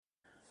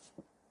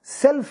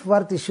Self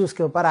worth issues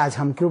के ऊपर आज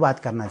हम क्यों बात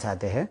करना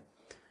चाहते हैं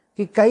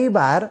कि कई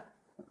बार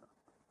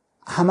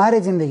हमारे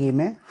जिंदगी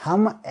में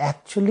हम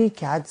एक्चुअली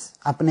क्या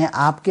अपने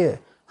आप के,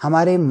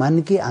 हमारे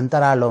मन के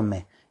अंतरालों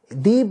में,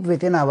 deep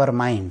with in our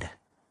mind,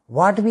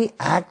 what we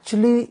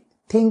actually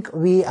think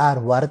we are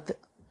worth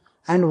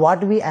and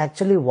what we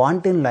actually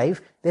want in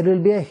life, there will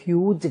be a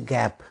huge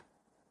gap.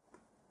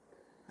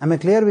 Am I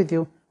clear with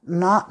you?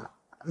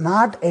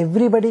 Not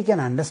everybody can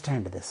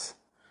understand this.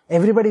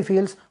 Everybody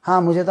feels, हाँ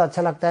मुझे तो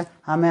अच्छा लगता है,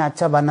 हाँ मैं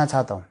अच्छा बनना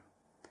चाहता हूँ.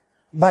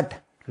 But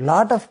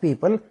lot of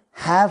people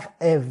have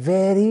a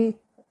very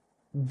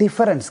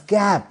difference,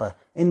 gap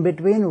in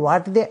between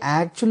what they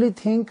actually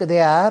think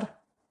they are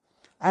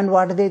and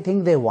what they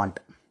think they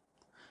want.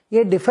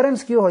 ये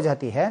difference क्यों हो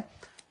जाती है?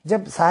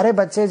 जब सारे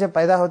बच्चे जब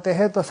पैदा होते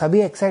हैं तो सभी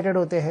एक्साइटेड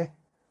होते हैं,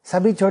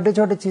 सभी छोटे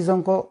छोटे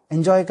चीज़ों को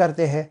एंजॉय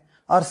करते हैं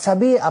और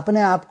सभी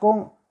अपने आप को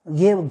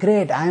ये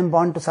great, I am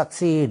born to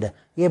succeed,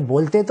 ये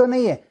बोलते तो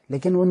नहीं है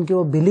लेकिन उनके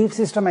वो बिलीफ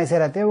सिस्टम ऐसे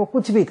रहते हैं, वो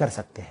कुछ भी कर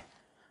सकते हैं.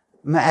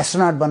 मैं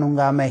एस्ट्रोनॉट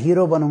बनूंगा, मैं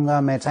हीरो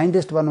बनूंगा, मैं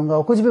साइंटिस्ट बनूंगा,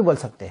 वो कुछ भी बोल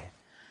सकते हैं.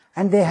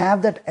 And they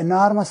have that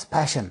enormous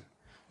passion.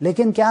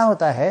 लेकिन क्या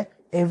होता है,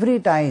 every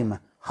time,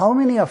 how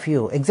many of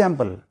you,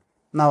 example,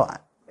 now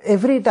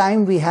every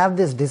time we have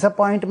these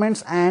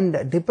disappointments and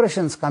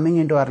depressions coming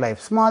into our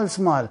life,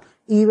 small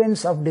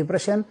events of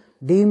depression,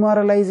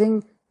 demoralizing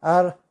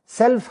or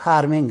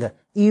self-harming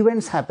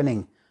events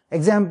happening.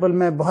 Example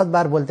मैं बहुत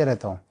बार बोलते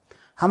रहता हूँ,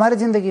 हमारे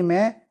जिंदगी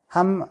में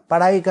हम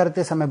पढ़ाई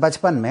करते समय,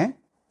 बचपन में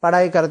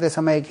पढ़ाई करते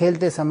समय,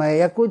 खेलते समय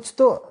या कुछ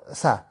तो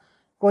सा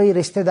कोई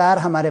रिश्तेदार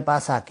हमारे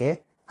पास आके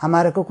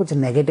हमारे को कुछ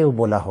नेगेटिव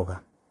बोला होगा,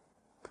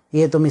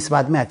 ये तुम इस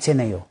बात में अच्छे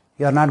नहीं हो,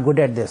 you are not good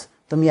at this,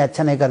 तुम ये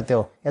अच्छा नहीं करते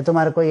हो, या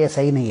तुम्हारे को ये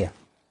सही नहीं है,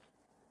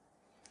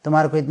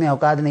 तुम्हारे को इतनी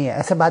औकात नहीं है.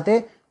 ऐसे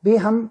बातें भी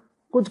हम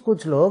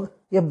कुछ लोग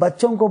ये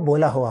बच्चों को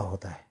बोला हुआ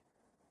होता है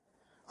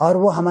और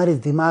वो हमारे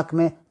दिमाग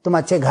में, तुम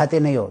अच्छे गाते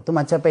नहीं हो, तुम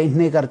अच्छा पेंट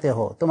नहीं करते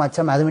हो, तुम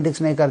अच्छा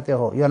मैथमेटिक्स नहीं करते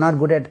हो, you are not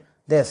good at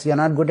this, you are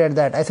not good at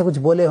that, ऐसे कुछ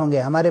बोले होंगे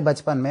हमारे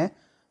बचपन में.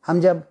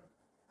 हम जब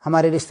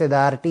हमारे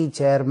रिश्तेदार,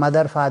 टीचर,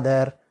 मदर,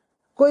 फादर,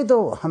 कोई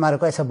तो हमारे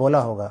को ऐसा बोला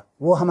होगा,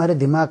 वो हमारे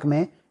दिमाग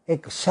में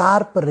एक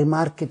शार्प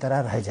रिमार्क की तरह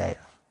रह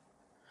जाएगा.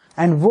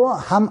 एंड वो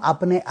हम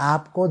अपने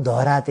आप को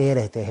दोहराते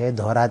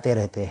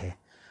रहते हैं.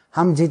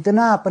 हम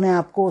जितना अपने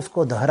आप को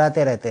उसको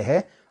दोहराते रहते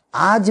हैं,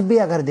 आज भी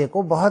अगर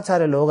देखो बहुत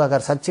सारे लोग अगर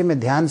सच्ची में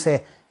ध्यान से,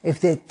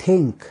 if they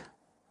think,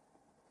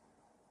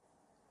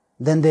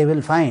 then they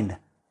will find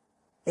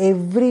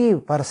every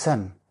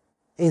person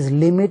is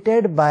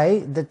limited by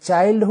the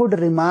childhood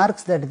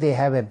remarks that they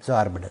have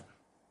absorbed.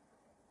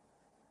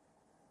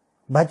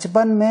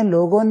 बचपन में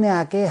लोगों ने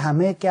आके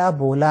हमें क्या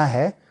बोला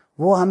है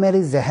वो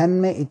हमारी जहन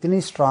में इतनी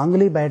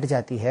स्ट्रांगली बैठ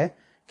जाती है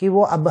कि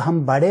वो अब हम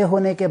बड़े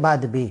होने के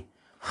बाद भी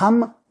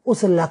हम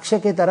उस लक्ष्य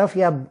की तरफ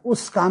या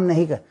उस काम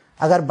नहीं कर.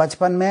 अगर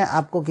बचपन में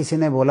आपको किसी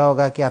ने बोला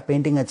होगा कि आप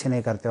पेंटिंग अच्छे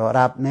नहीं करते हो और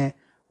आपने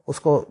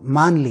उसको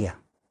मान लिया,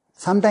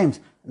 समटाइम्स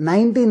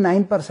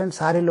 99%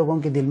 सारे लोगों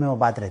के दिल में वो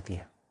बात रहती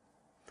है.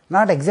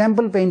 नॉट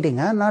एग्जाम्पल पेंटिंग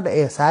है, नॉट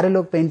सारे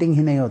लोग पेंटिंग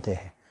ही नहीं होते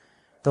हैं.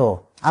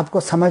 तो आपको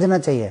समझना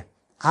चाहिए,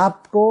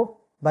 आपको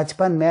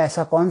बचपन में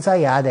ऐसा कौन सा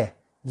याद है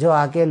जो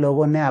आके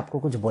लोगों ने आपको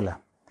कुछ बोला.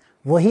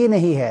 वही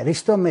नहीं है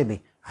रिश्तों में भी,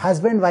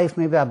 हस्बैंड वाइफ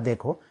में भी आप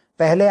देखो,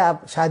 पहले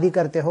आप शादी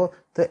करते हो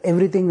तो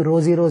एवरीथिंग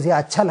रोजी रोजी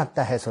अच्छा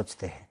लगता है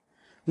सोचते हैं,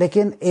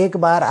 लेकिन एक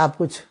बार आप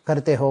कुछ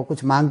करते हो,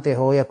 कुछ मांगते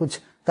हो या कुछ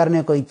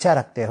करने को इच्छा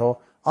रखते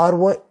हो और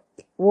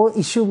वो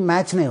इश्यू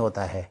मैच नहीं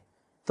होता है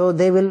तो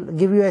they will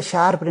give U A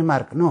sharp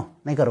remark, no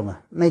नहीं करूंगा,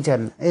 नहीं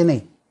चल, ये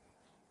नहीं.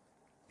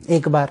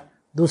 एक बार,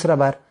 दूसरा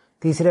बार,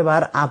 तीसरे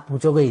बार आप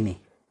पूछोगे ही नहीं.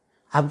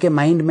 आपके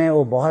माइंड में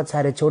वो बहुत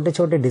सारे छोटे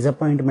छोटे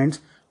डिसअपॉइंटमेंट्स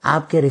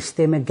आपके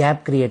रिश्ते में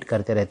गैप क्रिएट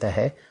करते रहता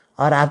है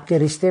और आपके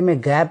रिश्ते में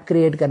गैप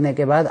क्रिएट करने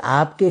के बाद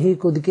आपके ही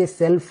खुद के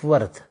सेल्फ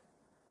वर्थ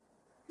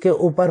के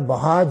ऊपर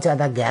बहुत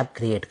ज्यादा गैप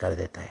क्रिएट कर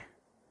देता है.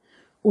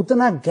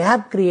 उतना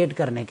गैप क्रिएट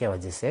करने के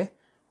वजह से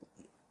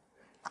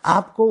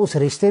आपको उस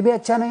रिश्ते भी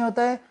अच्छा नहीं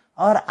होता है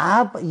और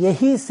आप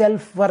यही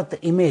सेल्फ वर्थ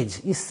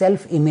इमेज, इस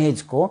सेल्फ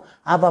इमेज को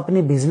आप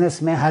अपनी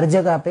बिजनेस में हर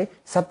जगह पे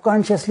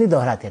सबकॉन्शियसली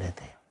दोहराते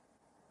रहते हैं.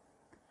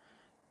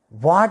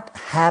 What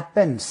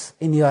happens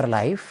in your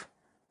life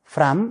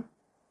from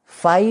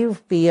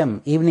 5 p.m.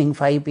 evening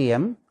 5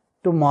 p.m.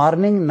 to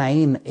morning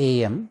 9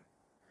 a.m.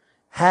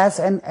 has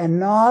an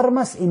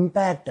enormous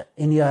impact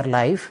in your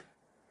life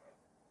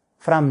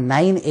from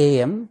 9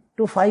 a.m.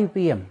 to 5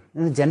 p.m.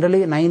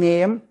 Generally 9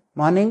 a.m.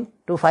 morning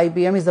to 5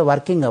 p.m. is the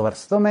working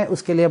hours. तो मैं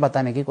उसके लिए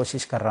बताने की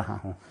कोशिश कर रहा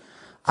हूं.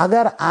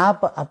 अगर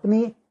आप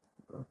अपनी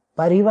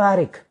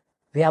पारिवारिक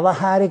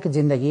व्यावहारिक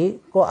जिंदगी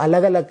को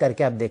अलग अलग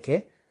करके आप देखें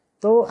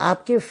तो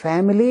आपके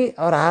फैमिली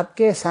और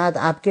आपके साथ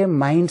आपके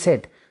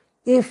mindset,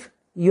 if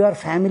your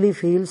family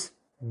feels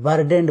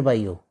burdened bye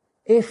you,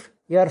 if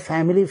your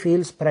family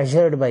feels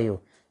pressured bye you,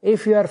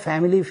 if your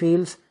family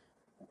feels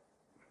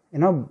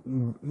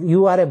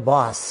you are a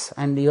boss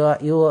and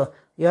you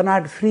are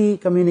not free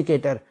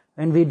communicator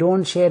and we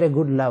don't share a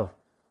good love,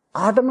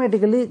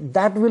 automatically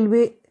that will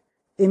be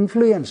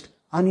influenced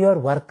on your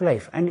work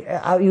life and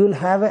you will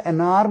have an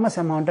enormous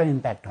amount of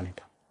impact on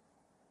it.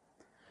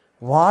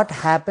 what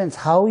happens,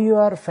 how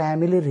your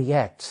family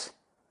reacts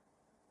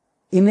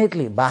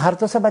innately. बाहर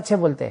तो सब अच्छे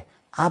बोलते हैं,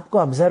 आपको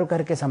observe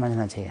करके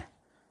समझना चाहिए.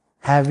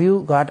 Have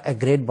you got a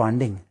great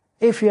bonding?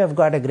 If you have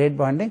got a great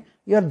bonding,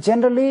 you are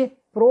generally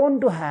prone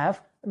to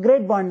have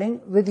great bonding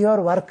with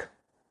your work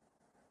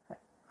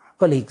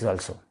colleagues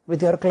also,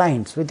 with your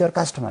clients, with your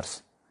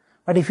customers.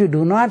 But if you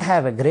do not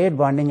have a great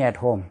bonding at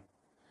home,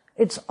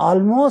 it's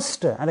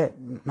almost,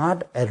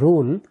 not a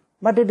rule,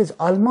 but it is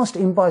almost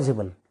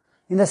impossible.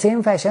 In the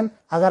same fashion,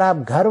 अगर आप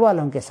घर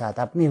वालों के साथ,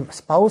 अपनी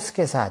spouse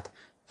के साथ,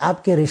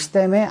 आपके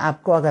रिश्ते में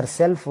आपको अगर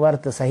सेल्फ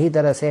वर्थ सही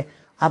तरह से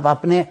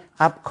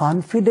आप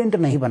कॉन्फिडेंट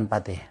नहीं बन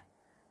पाते हैं,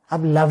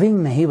 आप लविंग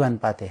नहीं बन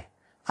पाते,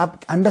 आप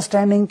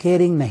अंडरस्टैंडिंग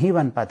केयरिंग नहीं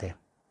बन पाते,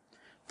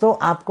 तो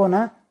आपको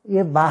ना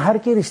ये बाहर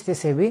के रिश्ते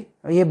से भी,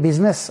 ये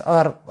बिजनेस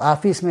और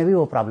ऑफिस में भी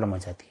वो प्रॉब्लम हो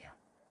जाती है.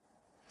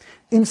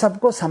 इन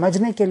सबको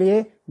समझने के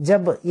लिए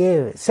जब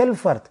ये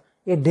सेल्फ वर्थ,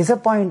 ये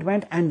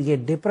डिसअपॉइंटमेंट एंड ये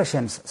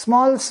depressions,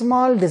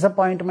 small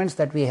disappointments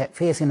that we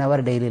face in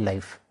our daily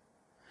life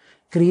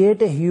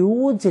create a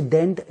huge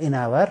dent in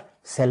our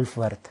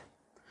self-worth.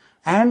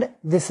 And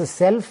this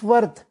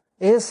self-worth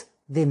is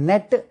the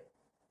net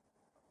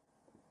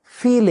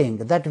feeling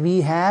that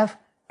we have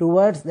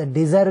towards the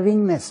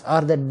deservingness,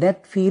 or the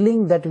net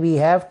feeling that we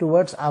have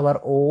towards our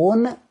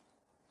own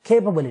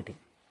capability.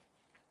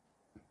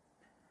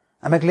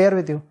 Am I clear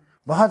with you?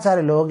 बहुत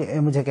सारे लोग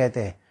मुझे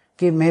कहते हैं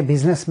कि मैं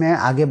business में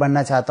आगे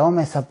बढ़ना चाहता हूं,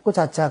 मैं सब कुछ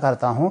अच्छा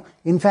करता हूं,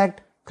 इनफैक्ट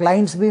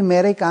क्लाइंट्स भी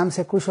मेरे काम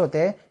से खुश होते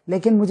हैं,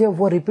 लेकिन मुझे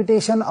वो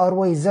रिपुटेशन और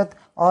वो इज्जत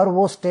और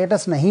वो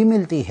स्टेटस नहीं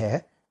मिलती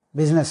है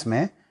बिजनेस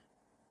में.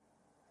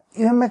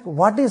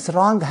 What is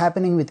wrong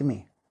happening with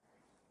me?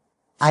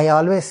 I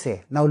always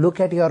say, now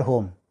look at your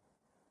home,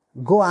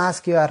 go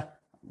ask your,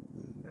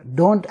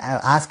 don't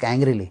ask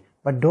angrily,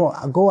 but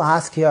go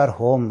ask your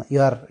home,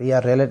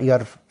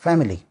 your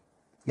family,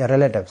 your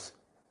relatives.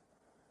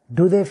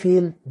 Do they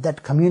feel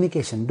that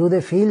communication? Do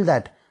they feel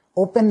that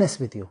openness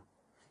with you?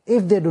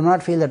 If they do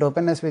not feel that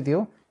openness with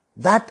you,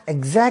 that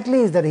exactly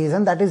is the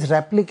reason that is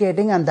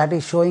replicating and that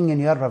is showing in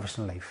your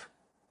professional life.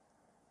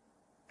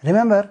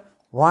 Remember,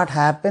 what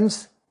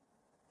happens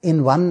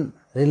in one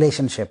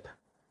relationship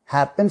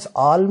happens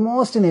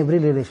almost in every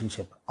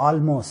relationship,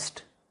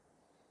 almost,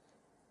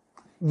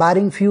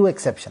 barring few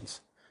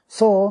exceptions.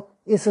 So,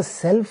 इस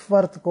self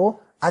worth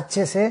को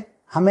अच्छे से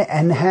हमें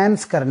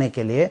enhance करने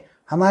के लिए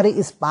हमारी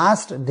इस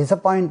past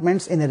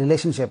disappointments in a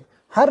relationship,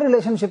 हर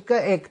रिलेशनशिप का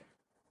एक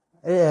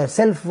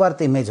सेल्फ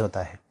वर्थ इमेज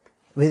होता है.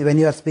 When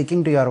you are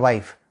speaking to your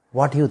wife,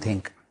 what you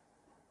think?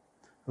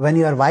 When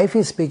your wife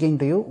is speaking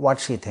to you, what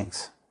she thinks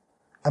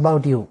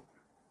about you?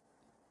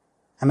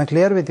 Am I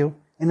clear with you?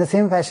 In the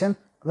same fashion,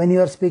 when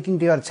you are speaking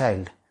to your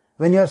child,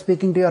 when you are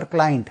speaking to your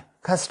client,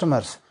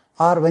 customers,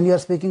 or when you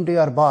are speaking to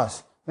your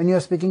boss, when you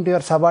are speaking to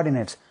your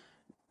subordinates,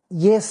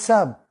 ये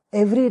सब,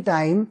 every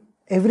time,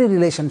 every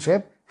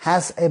relationship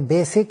has a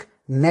basic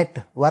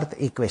net worth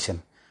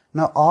equation.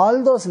 Now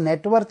all those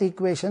net worth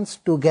equations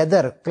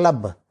together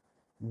club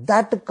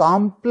that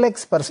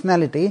complex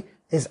personality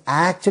is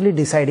actually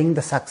deciding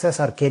the success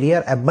or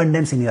career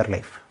abundance in your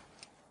life.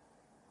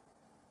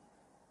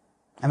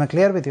 Am I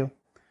clear with you?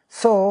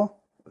 So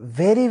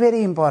very,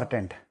 very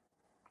important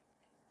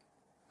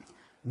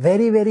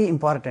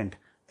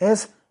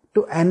is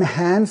to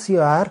enhance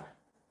your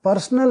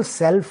personal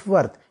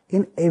self-worth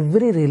in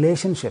every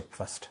relationship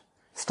first.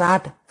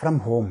 Start from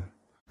home.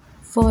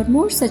 For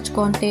more such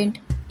content,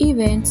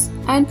 events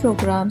and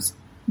programs,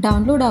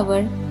 download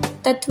our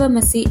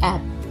Tattvamasi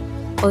app,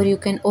 or you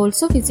can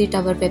also visit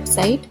our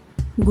website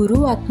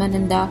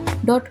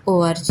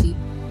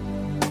guruatmananda.org.